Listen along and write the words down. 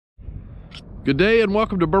Good day and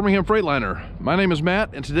welcome to Birmingham Freightliner. My name is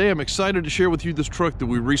Matt and today I'm excited to share with you this truck that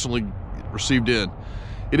we recently received in.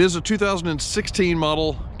 It is a 2016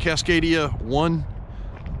 model Cascadia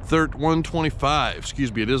 125.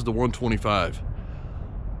 Excuse me, it is the 125.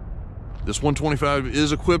 This 125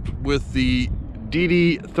 is equipped with the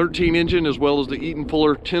DD13 engine as well as the Eaton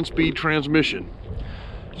Fuller 10-speed transmission.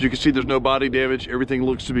 As you can see, there's no body damage. Everything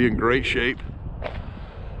looks to be in great shape.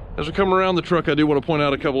 As we come around the truck, I do want to point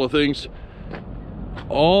out a couple of things.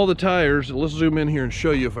 All the tires, let's zoom in here and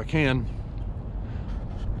show you if I can.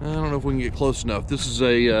 I don't know if we can get close enough. This is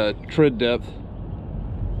a tread depth.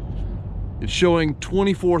 It's showing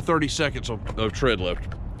 24/32 of tread left.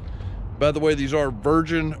 By the way, these are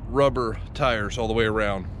virgin rubber tires all the way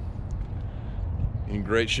around. In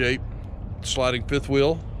great shape. Sliding fifth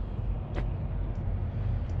wheel.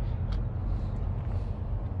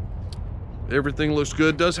 Everything looks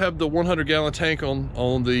good. Does have the 100-gallon tank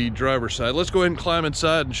on the driver's side. Let's go ahead and climb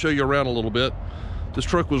inside and show you around a little bit. This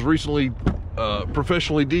truck was recently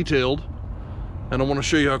professionally detailed, and I want to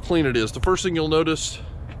show you how clean it is. The first thing you'll notice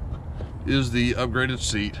is the upgraded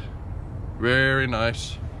seat. Very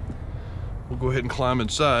nice. We'll go ahead and climb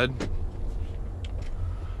inside.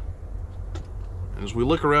 As we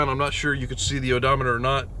look around, I'm not sure you can see the odometer or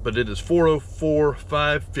not, but it is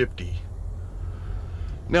 404,550.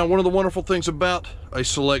 Now, one of the wonderful things about a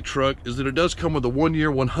select truck is that it does come with a 1-year,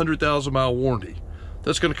 100,000-mile warranty.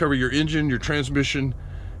 That's going to cover your engine, your transmission,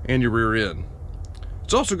 and your rear end.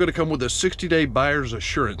 It's also going to come with a 60-day buyer's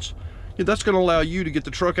assurance. That's going to allow you to get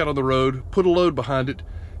the truck out on the road, put a load behind it,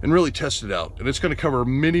 and really test it out. And it's going to cover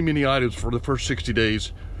many, many items for the first 60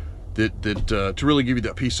 days to really give you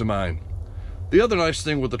that peace of mind. The other nice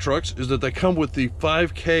thing with the trucks is that they come with the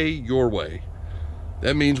 5K Your Way.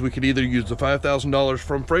 That means we could either use the $5,000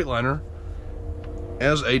 from Freightliner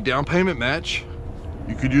as a down payment match.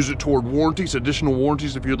 You could use it toward warranties, additional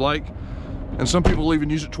warranties if you'd like. And some people even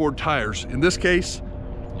use it toward tires. In this case,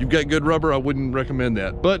 you've got good rubber, I wouldn't recommend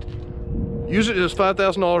that. But use it as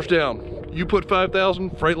 $5,000 down. You put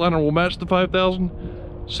 $5,000, Freightliner will match the $5,000,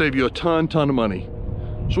 save you a ton of money.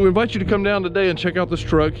 So we invite you to come down today and check out this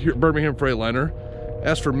truck here at Birmingham Freightliner.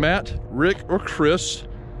 Ask for Matt, Rick, or Chris.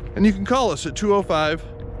 And you can call us at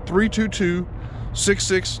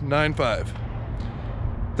 205-322-6695.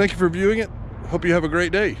 Thank you for viewing it. Hope you have a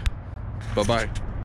great day. Bye-bye.